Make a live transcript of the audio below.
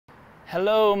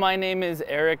Hello, my name is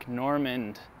Eric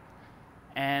Normand,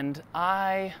 and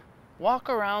I walk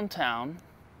around town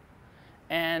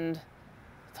and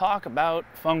talk about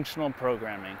functional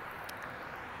programming.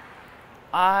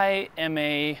 I am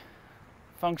a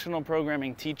functional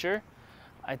programming teacher.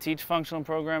 I teach functional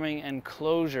programming and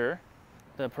Clojure,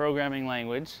 the programming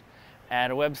language,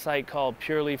 at a website called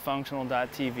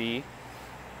purelyfunctional.tv.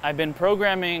 I've been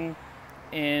programming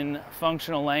in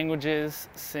functional languages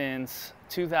since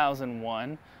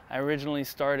 2001. I originally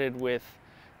started with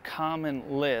Common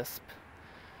Lisp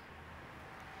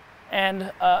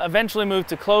and eventually moved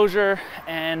to Clojure,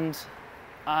 and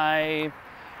I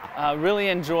really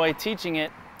enjoy teaching it.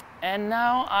 And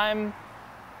now I'm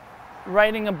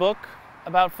writing a book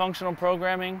about functional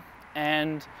programming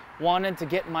and wanted to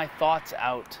get my thoughts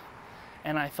out,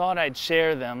 and I thought I'd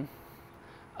share them.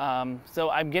 So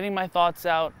I'm getting my thoughts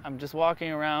out. I'm just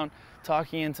walking around,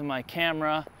 talking into my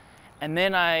camera, and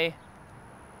then I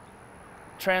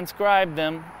transcribe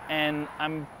them, and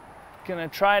I'm gonna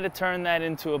try to turn that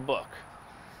into a book.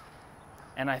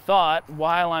 And I thought,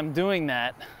 while I'm doing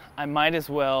that, I might as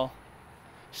well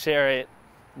share it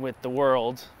with the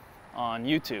world on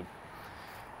YouTube.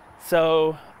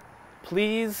 So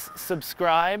please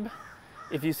subscribe.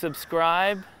 If you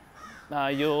subscribe,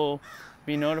 you'll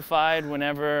be notified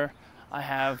whenever I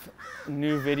have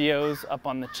new videos up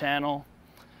on the channel.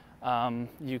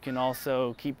 You can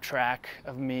also keep track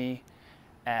of me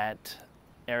at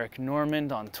Eric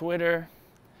Normand on Twitter,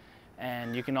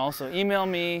 and you can also email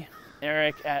me,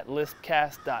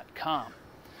 eric@lispcast.com.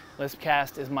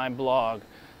 Lispcast is my blog,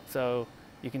 so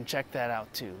you can check that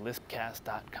out too,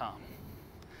 lispcast.com.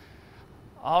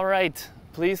 All right,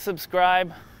 please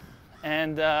subscribe,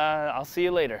 and I'll see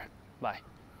you later. Bye.